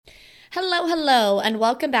Hello, hello, and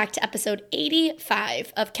welcome back to episode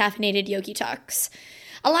 85 of Caffeinated Yogi Talks.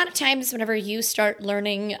 A lot of times, whenever you start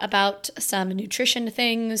learning about some nutrition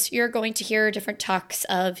things, you're going to hear different talks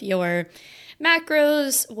of your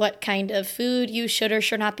macros, what kind of food you should or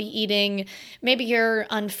should not be eating. Maybe you're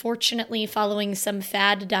unfortunately following some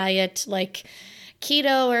fad diet like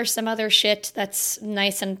keto or some other shit that's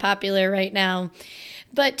nice and popular right now.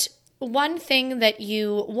 But one thing that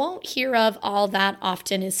you won't hear of all that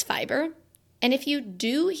often is fiber. And if you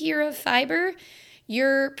do hear of fiber,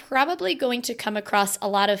 you're probably going to come across a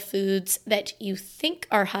lot of foods that you think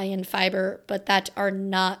are high in fiber, but that are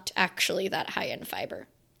not actually that high in fiber.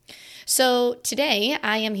 So today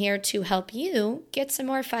I am here to help you get some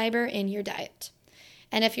more fiber in your diet.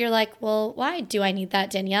 And if you're like, well, why do I need that,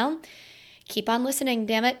 Danielle? Keep on listening,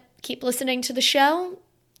 damn it. Keep listening to the show.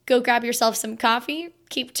 Go grab yourself some coffee,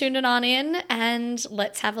 keep tuning on in, and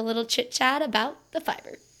let's have a little chit chat about the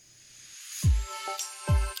fiber.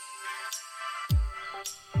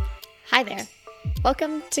 Hi there.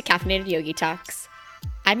 Welcome to Caffeinated Yogi Talks.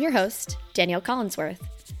 I'm your host, Danielle Collinsworth.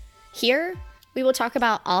 Here, we will talk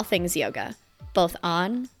about all things yoga, both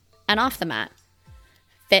on and off the mat.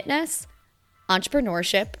 Fitness,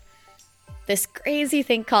 entrepreneurship, this crazy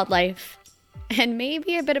thing called life, and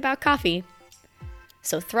maybe a bit about coffee.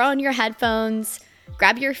 So throw on your headphones,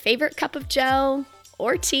 grab your favorite cup of joe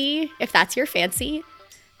or tea, if that's your fancy,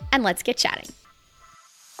 and let's get chatting.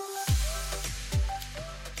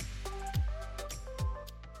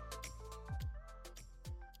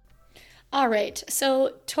 All right,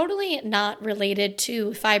 so totally not related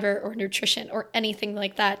to fiber or nutrition or anything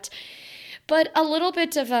like that, but a little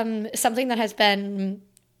bit of something that has been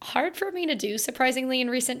hard for me to do, surprisingly, in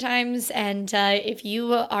recent times. And if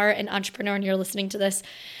you are an entrepreneur and you're listening to this,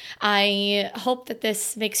 I hope that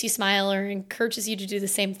this makes you smile or encourages you to do the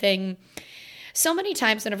same thing. So many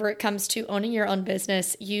times whenever it comes to owning your own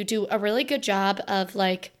business, you do a really good job of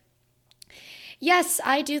like, yes,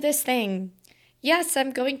 I do this thing. Yes, I'm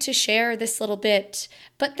going to share this little bit.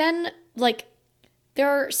 But then like, there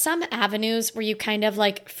are some avenues where you kind of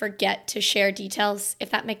like forget to share details, if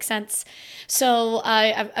that makes sense. So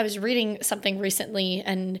I was reading something recently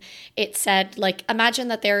and it said like, imagine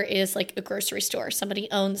that there is like a grocery store. Somebody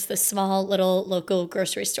owns this small little local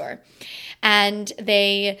grocery store and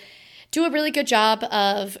they do a really good job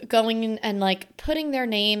of going and like putting their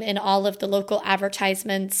name in all of the local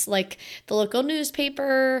advertisements, like the local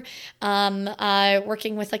newspaper,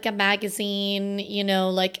 working with like a magazine,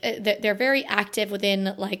 like they're very active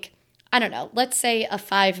within like, I don't know, let's say a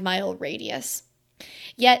 5-mile radius.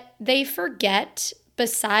 Yet they forget,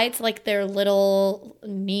 besides like their little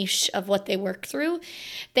niche of what they work through,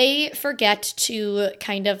 they forget to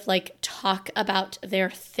kind of like talk about their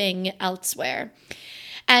thing elsewhere.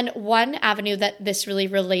 And one avenue that this really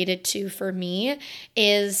related to for me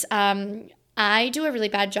is I do a really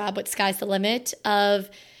bad job with Sky's the Limit of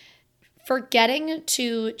forgetting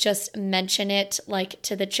to just mention it like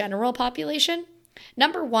to the general population.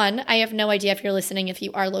 Number one, I have no idea if you're listening if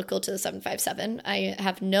you are local to the 757. I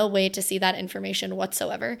have no way to see that information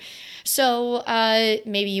whatsoever. So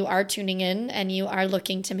maybe you are tuning in and you are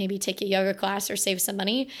looking to maybe take a yoga class or save some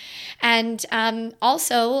money. And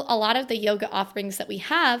also, a lot of the yoga offerings that we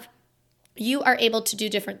have, you are able to do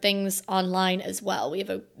different things online as well. We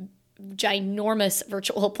have a ginormous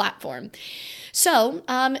virtual platform. So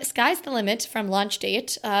Sky's the Limit from launch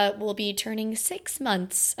date will be turning 6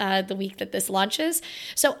 months the week that this launches.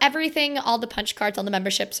 So everything, all the punch cards, all the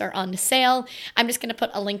memberships are on sale. I'm just going to put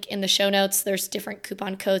a link in the show notes. There's different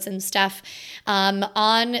coupon codes and stuff.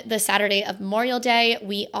 On the Saturday of Memorial Day,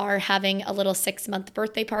 we are having a little 6-month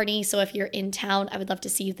birthday party. So if you're in town, I would love to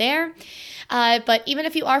see you there. But even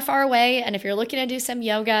if you are far away and if you're looking to do some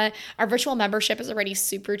yoga, our virtual membership is already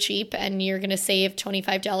super cheap and you're going to save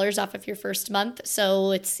 $25 off of your first month.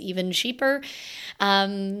 So it's even cheaper.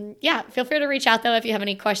 Feel free to reach out though if you have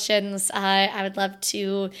any questions. I would love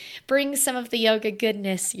to bring some of the yoga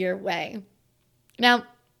goodness your way. Now,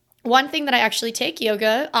 one thing that I actually take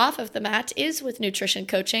yoga off of the mat is with nutrition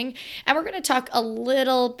coaching. And we're going to talk a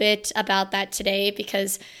little bit about that today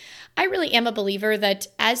because I really am a believer that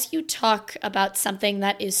as you talk about something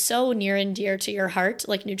that is so near and dear to your heart,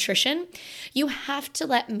 like nutrition, you have to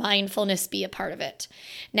let mindfulness be a part of it.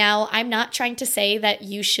 Now, I'm not trying to say that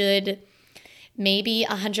you should maybe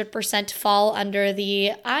 100% fall under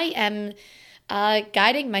the I am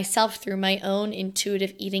guiding myself through my own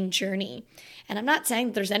intuitive eating journey. And I'm not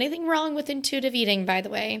saying there's anything wrong with intuitive eating, by the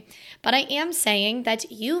way, but I am saying that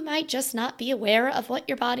you might just not be aware of what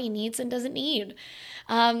your body needs and doesn't need.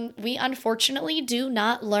 We unfortunately do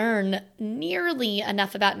not learn nearly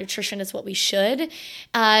enough about nutrition as what we should.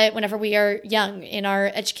 Whenever we are young in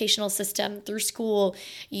our educational system through school,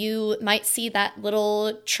 you might see that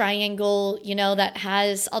little triangle, that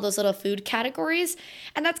has all those little food categories.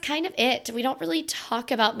 And that's kind of it. We don't really talk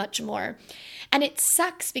about much more. And it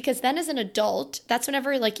sucks because then as an adult, that's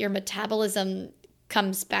whenever your metabolism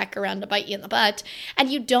comes back around to bite you in the butt, and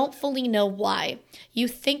you don't fully know why. You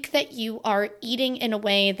think that you are eating in a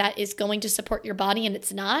way that is going to support your body and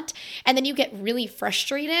it's not. And then you get really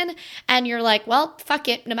frustrated and you're like, well, fuck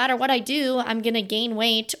it. No matter what I do, I'm going to gain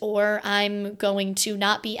weight or I'm going to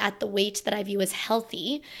not be at the weight that I view as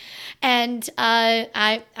healthy. And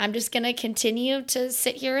I'm just going to continue to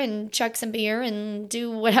sit here and chug some beer and do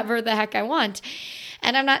whatever the heck I want.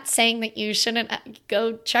 And I'm not saying that you shouldn't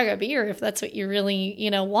go chug a beer if that's what you really,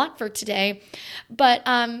 want for today. But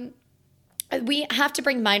we have to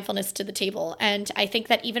bring mindfulness to the table. And I think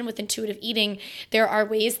that even with intuitive eating, there are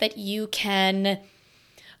ways that you can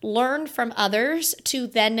learn from others to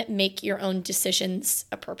then make your own decisions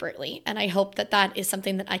appropriately. And I hope that that is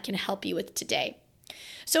something that I can help you with today.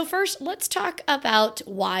 So first, let's talk about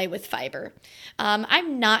why with fiber.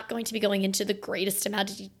 I'm not going to be going into the greatest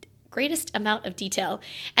amount of detail,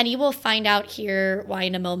 and you will find out here why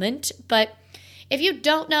in a moment. But if you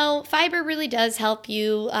don't know, fiber really does help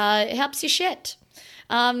you. It helps you shit.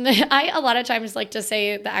 I a lot of times like to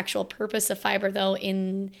say the actual purpose of fiber, though,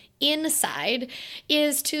 inside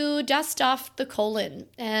is to dust off the colon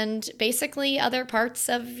and basically other parts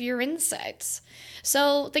of your insides.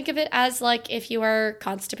 So think of it as if you are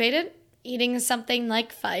constipated, eating something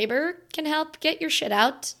like fiber can help get your shit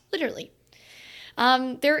out, literally.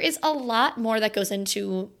 There is a lot more that goes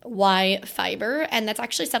into why fiber, and that's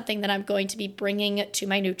actually something that I'm going to be bringing to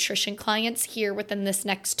my nutrition clients here within this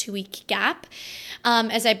next 2-week gap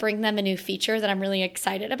as I bring them a new feature that I'm really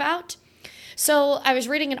excited about. So I was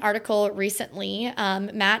reading an article recently.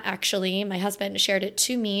 Matt, actually, my husband, shared it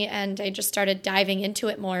to me, and I just started diving into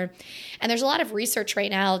it more. And there's a lot of research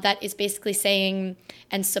right now that is basically saying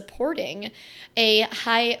and supporting a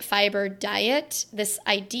high fiber diet, this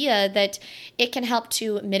idea that it can help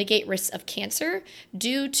to mitigate risks of cancer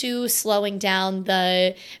due to slowing down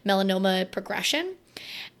the melanoma progression.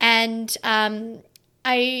 And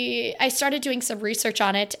I started doing some research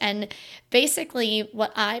on it, and basically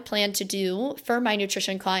what I plan to do for my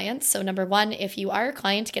nutrition clients. So number one, if you are a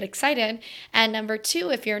client, get excited. And number two,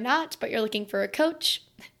 if you're not, but you're looking for a coach,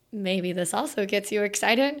 maybe this also gets you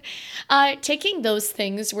excited. Taking those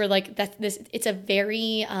things where it's a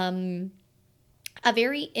very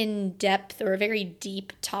in-depth or a very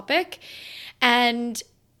deep topic and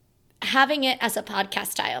having it as a podcast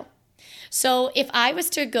style. So if I was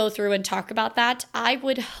to go through and talk about that, I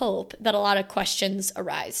would hope that a lot of questions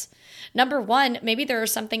arise. Number one, maybe there are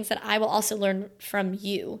some things that I will also learn from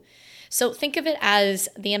you. So think of it as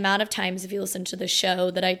the amount of times if you listen to the show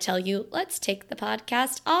that I tell you, let's take the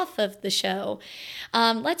podcast off of the show.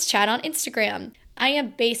 Let's chat on Instagram. I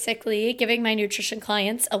am basically giving my nutrition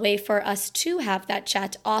clients a way for us to have that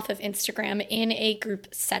chat off of Instagram in a group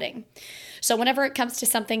setting. So whenever it comes to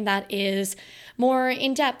something that is more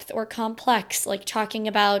in-depth or complex, like talking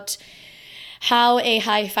about how a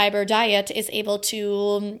high fiber diet is able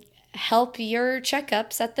to help your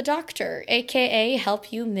checkups at the doctor, aka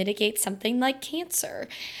help you mitigate something like cancer.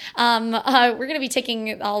 We're going to be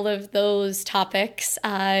taking all of those topics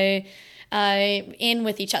in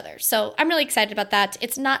with each other. So I'm really excited about that.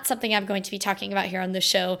 It's not something I'm going to be talking about here on the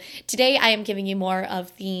show. Today I am giving you more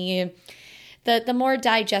of the more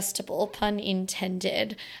digestible, pun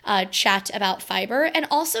intended, chat about fiber, and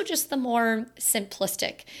also just the more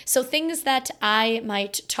simplistic. So things that I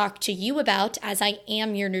might talk to you about as I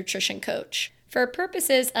am your nutrition coach. For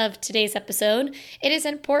purposes of today's episode, it is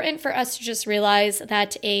important for us to just realize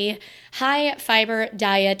that a high fiber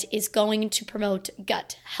diet is going to promote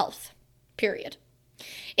gut health, period.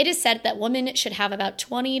 It is said that women should have about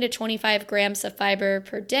 20 to 25 grams of fiber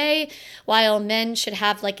per day, while men should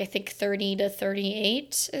have 30 to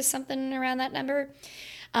 38 is something around that number.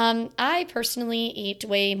 I personally eat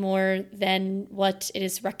way more than what it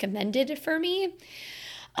is recommended for me.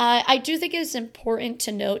 I do think it is important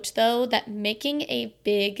to note, though, that making a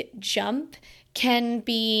big jump can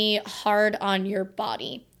be hard on your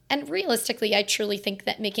body. And realistically, I truly think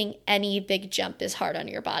that making any big jump is hard on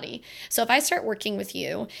your body. So if I start working with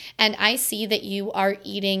you and I see that you are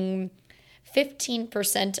eating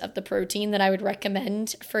 15% of the protein that I would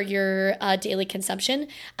recommend for your daily consumption,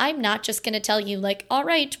 I'm not just going to tell you, like, all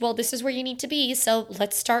right, well, this is where you need to be, so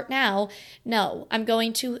let's start now. No, I'm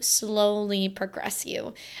going to slowly progress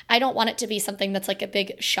you. I don't want it to be something that's like a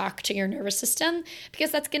big shock to your nervous system,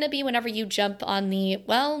 because that's going to be whenever you jump on the,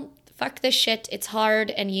 well, fuck this shit, it's hard,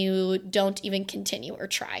 and you don't even continue or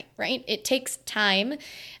try, right? It takes time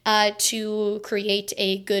to create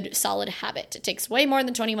a good, solid habit. It takes way more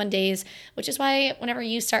than 21 days, which is why whenever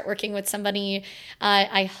you start working with somebody,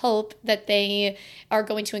 I hope that they are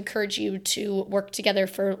going to encourage you to work together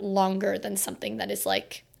for longer than something that is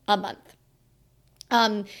like a month.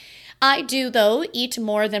 I do, though, eat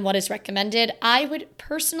more than what is recommended. I would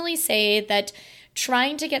personally say that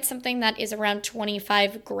trying to get something that is around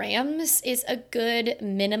 25 grams is a good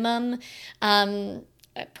minimum.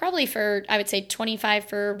 Probably for, I would say 25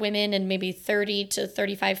 for women and maybe 30 to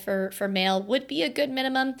 35 for male would be a good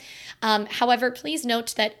minimum. However, please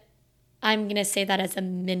note that I'm going to say that as a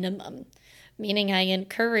minimum, meaning I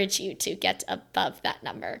encourage you to get above that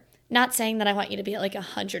number. Not saying that I want you to be at like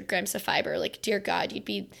 100 grams of fiber. Like, dear God, you'd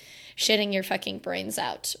be shitting your fucking brains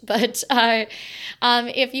out. But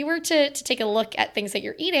if you were to take a look at things that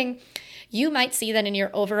you're eating, you might see that in your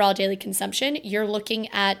overall daily consumption, you're looking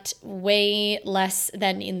at way less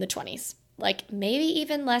than in the 20s, like maybe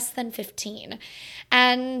even less than 15.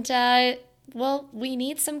 And well, we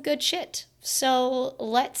need some good shit. So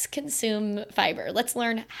let's consume fiber. Let's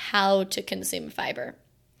learn how to consume fiber.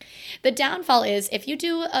 The downfall is if you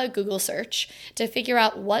do a Google search to figure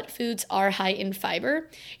out what foods are high in fiber,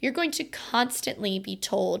 you're going to constantly be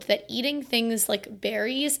told that eating things like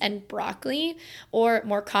berries and broccoli, or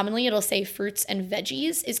more commonly, it'll say fruits and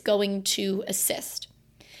veggies, is going to assist.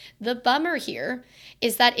 The bummer here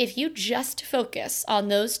is that if you just focus on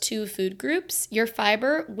those two food groups, your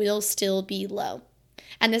fiber will still be low.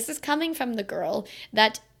 And this is coming from the girl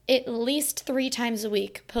that at least 3 times a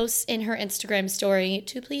week posts in her Instagram story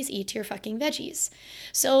to please eat your fucking veggies.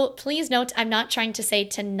 So please note, I'm not trying to say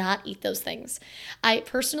to not eat those things. I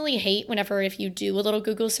personally hate whenever if you do a little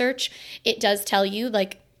Google search, it does tell you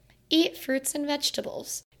like, eat fruits and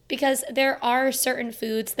vegetables. Because there are certain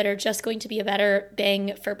foods that are just going to be a better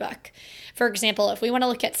bang for buck. For example, if we want to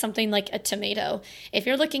look at something like a tomato, if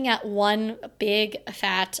you're looking at one big,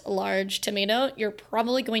 fat, large tomato, you're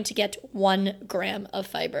probably going to get 1 gram of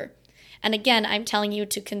fiber. And again, I'm telling you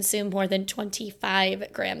to consume more than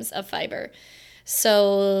 25 grams of fiber.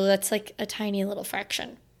 So that's like a tiny little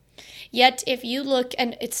fraction. Yet if you look,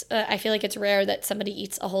 and it's, I feel like it's rare that somebody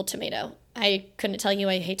eats a whole tomato. I couldn't tell you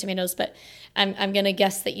I hate tomatoes, but I'm going to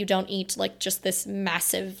guess that you don't eat like just this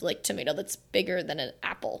massive like tomato that's bigger than an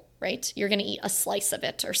apple, right? You're going to eat a slice of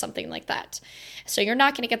it or something like that. So you're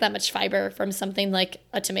not going to get that much fiber from something like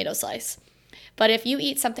a tomato slice. But if you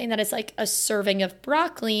eat something that is like a serving of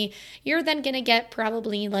broccoli, you're then going to get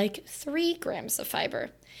probably like 3 grams of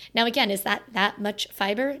fiber. Now, again, is that much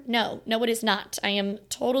fiber? No, it is not. I am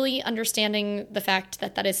totally understanding the fact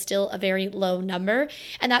that that is still a very low number.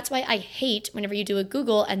 And that's why I hate whenever you do a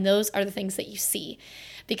Google and those are the things that you see.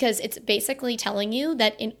 Because it's basically telling you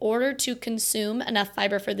that in order to consume enough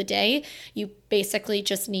fiber for the day, you basically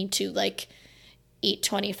just need to like eat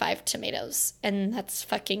 25 tomatoes. And that's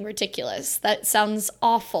fucking ridiculous. That sounds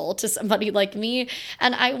awful to somebody like me.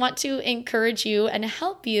 And I want to encourage you and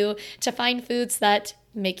help you to find foods that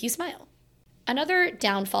make you smile. Another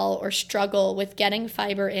downfall or struggle with getting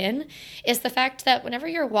fiber in is the fact that whenever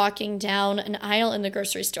you're walking down an aisle in the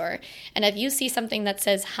grocery store, and if you see something that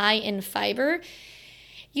says high in fiber,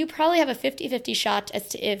 you probably have a 50-50 shot as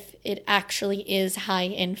to if it actually is high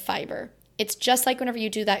in fiber. It's just like whenever you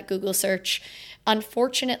do that Google search.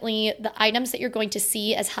 Unfortunately, the items that you're going to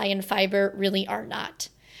see as high in fiber really are not.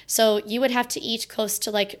 So you would have to eat close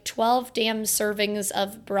to like 12 damn servings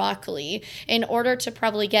of broccoli in order to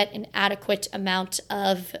probably get an adequate amount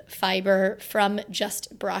of fiber from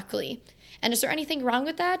just broccoli. And is there anything wrong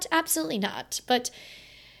with that? Absolutely not. But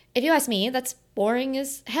if you ask me, that's boring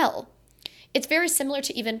as hell. It's very similar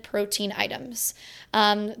to even protein items.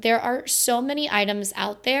 There are so many items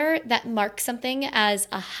out there that mark something as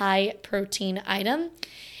a high protein item.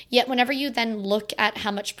 Yet whenever you then look at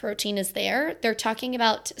how much protein is there, they're talking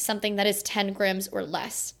about something that is 10 grams or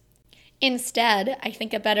less. Instead, I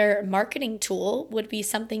think a better marketing tool would be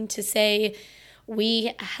something to say,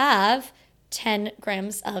 we have 10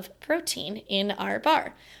 grams of protein in our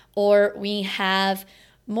bar, or we have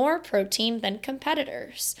more protein than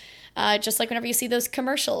competitors. Just like whenever you see those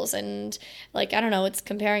commercials and like, I don't know, it's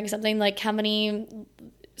comparing something like how many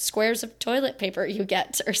squares of toilet paper you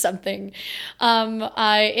get or something.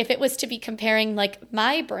 If it was to be comparing like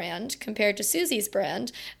my brand compared to Susie's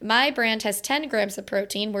brand, my brand has 10 grams of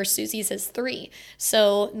protein where Susie's has 3.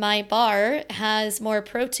 So my bar has more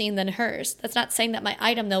protein than hers. That's not saying that my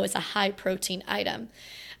item though is a high protein item.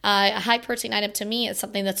 A high protein item to me is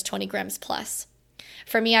something that's 20 grams plus.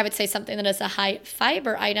 For me, I would say something that is a high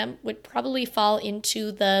fiber item would probably fall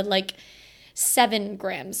into the like 7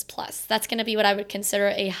 grams plus. That's going to be what I would consider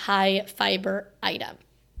a high fiber item.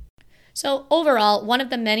 So overall, one of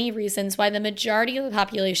the many reasons why the majority of the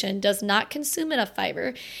population does not consume enough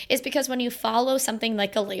fiber is because when you follow something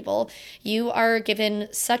like a label, you are given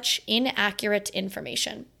such inaccurate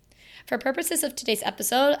information. For purposes of today's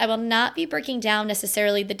episode, I will not be breaking down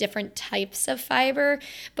necessarily the different types of fiber,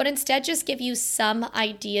 but instead just give you some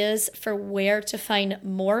ideas for where to find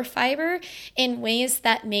more fiber in ways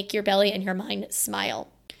that make your belly and your mind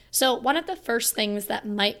smile. So one of the first things that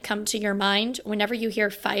might come to your mind whenever you hear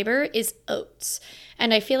fiber is oats.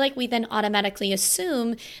 And I feel like we then automatically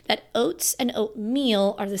assume that oats and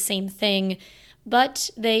oatmeal are the same thing, but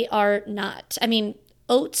they are not. I mean,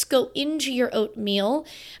 oats go into your oatmeal,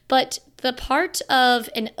 but the part of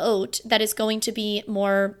an oat that is going to be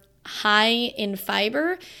more high in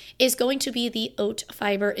fiber is going to be the oat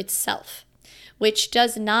fiber itself, which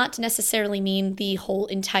does not necessarily mean the whole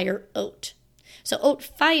entire oat. So oat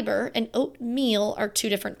fiber and oatmeal are two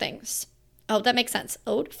different things. I hope that makes sense.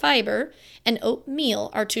 Oat fiber and oatmeal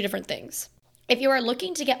are two different things. If you are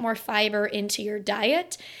looking to get more fiber into your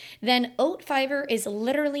diet, then oat fiber is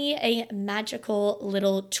literally a magical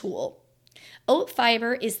little tool. Oat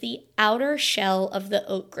fiber is the outer shell of the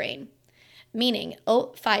oat grain, meaning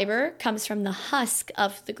oat fiber comes from the husk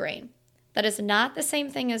of the grain. That is not the same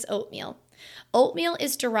thing as oatmeal. Oatmeal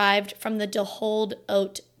is derived from the dehulled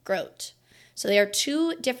oat groat. So they are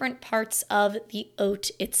two different parts of the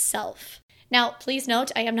oat itself. Now, please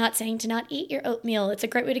note, I am not saying to not eat your oatmeal. It's a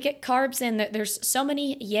great way to get carbs in. There's so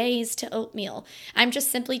many yays to oatmeal. I'm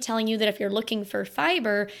just simply telling you that if you're looking for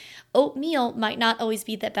fiber, oatmeal might not always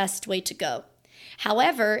be the best way to go.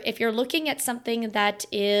 However, if you're looking at something that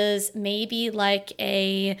is maybe like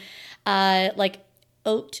a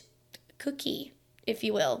oat cookie, if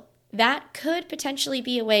you will, that could potentially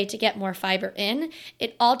be a way to get more fiber in.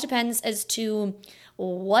 It all depends as to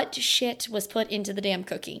what shit was put into the damn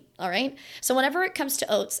cookie, all right? So whenever it comes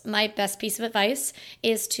to oats, my best piece of advice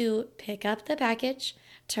is to pick up the package,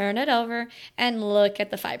 turn it over, and look at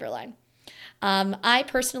the fiber line. I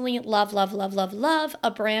personally love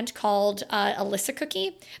a brand called Alyssa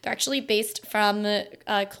Cookie. They're actually based from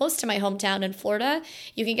close to my hometown in Florida.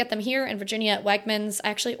 You can get them here in Virginia at Wegmans. I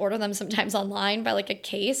actually order them sometimes online by like a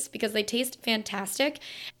case because they taste fantastic.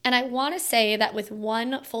 And I want to say that with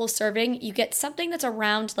one full serving, you get something that's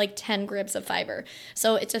around like 10 grams of fiber.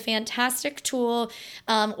 So it's a fantastic tool.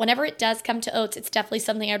 Whenever it does come to oats, it's definitely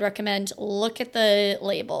something I'd recommend. Look at the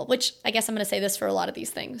label, which I guess I'm going to say this for a lot of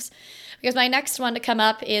these things. Because my next one to come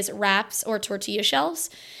up is wraps or tortilla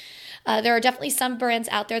shells. There are definitely some brands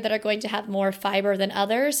out there that are going to have more fiber than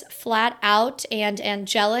others. Flat Out and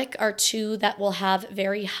Angelic are two that will have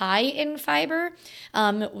very high in fiber.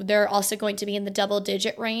 They're also going to be in the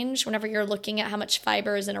double-digit range whenever you're looking at how much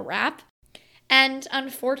fiber is in a wrap. And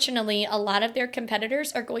unfortunately, a lot of their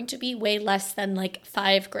competitors are going to be way less than like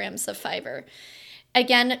 5 grams of fiber.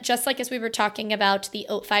 Again, just like as we were talking about the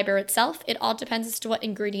oat fiber itself, it all depends as to what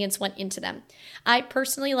ingredients went into them. I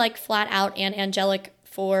personally like Flat Out and Angelic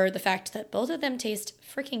for the fact that both of them taste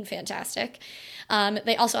freaking fantastic.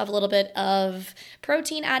 They also have a little bit of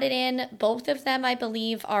protein added in. Both of them, I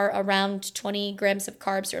believe, are around 20 grams of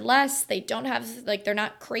carbs or less. They don't have, they're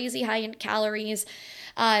not crazy high in calories.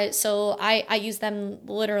 So I use them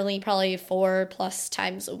literally probably 4+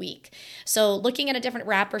 times a week. So looking at a different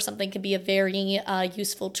wrap or something can be a very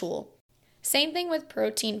useful tool. Same thing with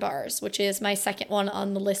protein bars, which is my second one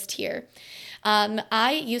on the list here.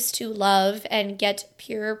 I used to love and get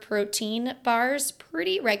Pure Protein bars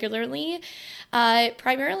pretty regularly,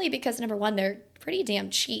 primarily because number one, they're pretty damn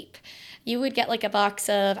cheap. You would get like a box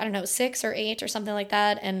of, 6 or 8 or something like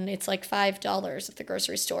that, and it's like $5 at the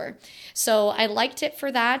grocery store. So I liked it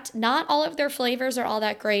for that. Not all of their flavors are all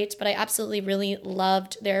that great, but I absolutely really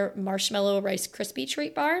loved their Marshmallow Rice Krispie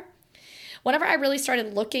Treat bar. Whenever I really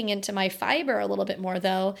started looking into my fiber a little bit more,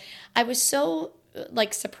 though, I was so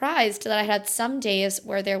like surprised that I had some days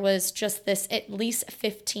where there was just this at least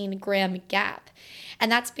 15-gram gap.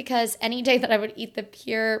 And that's because any day that I would eat the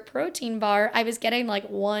pure protein bar, I was getting like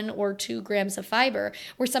 1 or 2 grams of fiber,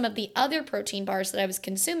 where some of the other protein bars that I was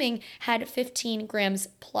consuming had 15 grams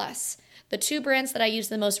plus. The two brands that I use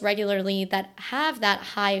the most regularly that have that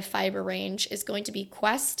high fiber range is going to be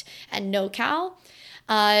Quest and NoCal.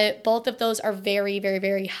 Both of those are very, very,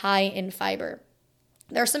 very high in fiber.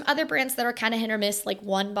 There are some other brands that are kind of hit or miss, like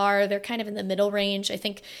One Bar. They're kind of in the middle range. I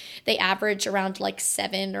think they average around like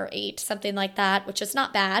 7 or 8, something like that, which is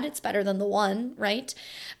not bad. It's better than the one, right?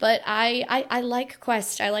 But I like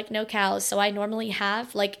Quest. I like NoCal. So I normally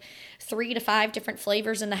have like 3 to 5 different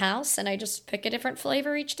flavors in the house, and I just pick a different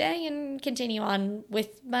flavor each day and continue on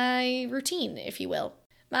with my routine, if you will.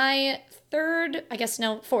 My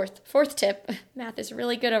fourth tip, math is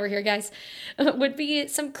really good over here, guys, would be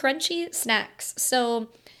some crunchy snacks. So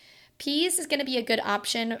peas is going to be a good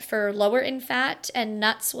option for lower in fat, and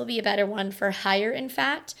nuts will be a better one for higher in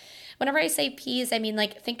fat. Whenever I say peas, I mean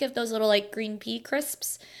like think of those little like green pea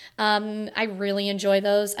crisps. I really enjoy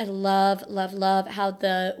those. I love, love, love how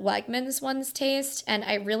the Wegmans ones taste, and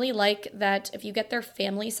I really like that if you get their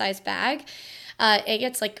family size bag, it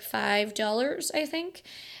gets like $5, I think,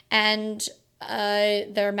 and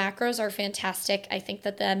their macros are fantastic. I think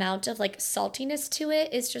that the amount of like saltiness to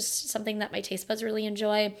it is just something that my taste buds really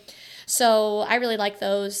enjoy. So I really like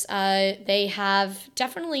those. They have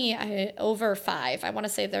definitely over 5. I want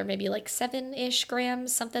to say they're maybe like 7-ish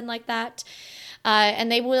grams, something like that.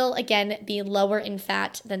 And they will, again, be lower in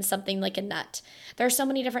fat than something like a nut. There are so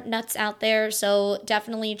many different nuts out there, so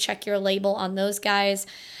definitely check your label on those guys.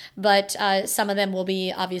 But some of them will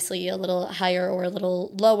be obviously a little higher or a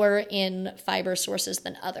little lower in fiber sources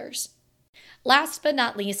than others. Last but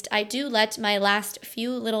not least, I do let my last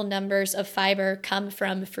few little numbers of fiber come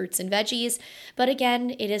from fruits and veggies, but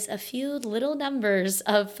again, it is a few little numbers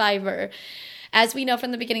of fiber. As we know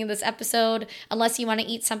from the beginning of this episode, unless you want to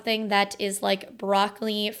eat something that is like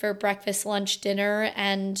broccoli for breakfast, lunch, dinner,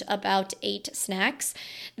 and about 8 snacks,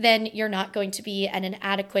 then you're not going to be at an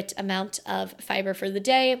adequate amount of fiber for the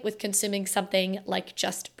day with consuming something like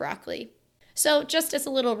just broccoli. So just as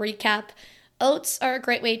a little recap, oats are a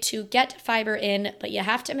great way to get fiber in, but you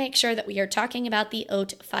have to make sure that we are talking about the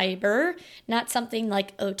oat fiber, not something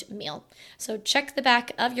like oatmeal. So check the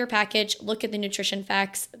back of your package, look at the nutrition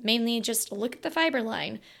facts, mainly just look at the fiber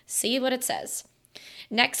line, see what it says.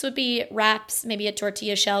 Next would be wraps, maybe a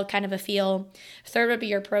tortilla shell kind of a feel. Third would be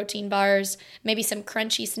your protein bars, maybe some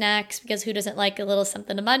crunchy snacks, because who doesn't like a little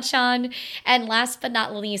something to munch on? And last but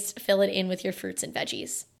not least, fill it in with your fruits and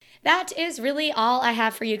veggies. That is really all I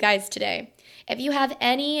have for you guys today. If you have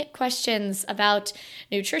any questions about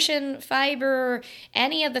nutrition, fiber,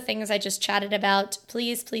 any of the things I just chatted about,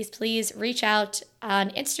 please, please, please reach out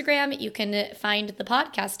on Instagram. You can find the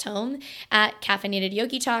podcast home at Caffeinated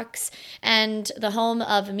Yogi Talks, and the home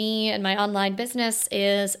of me and my online business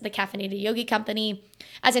is the Caffeinated Yogi Company.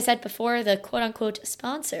 As I said before, the quote-unquote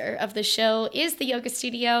sponsor of the show is the yoga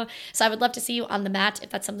studio, so I would love to see you on the mat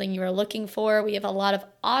if that's something you are looking for. We have a lot of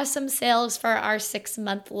awesome sales for our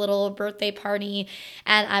 6-month little birthday party,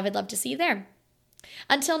 and I would love to see you there.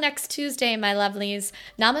 Until next Tuesday, my lovelies,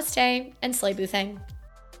 namaste and slay Buthang.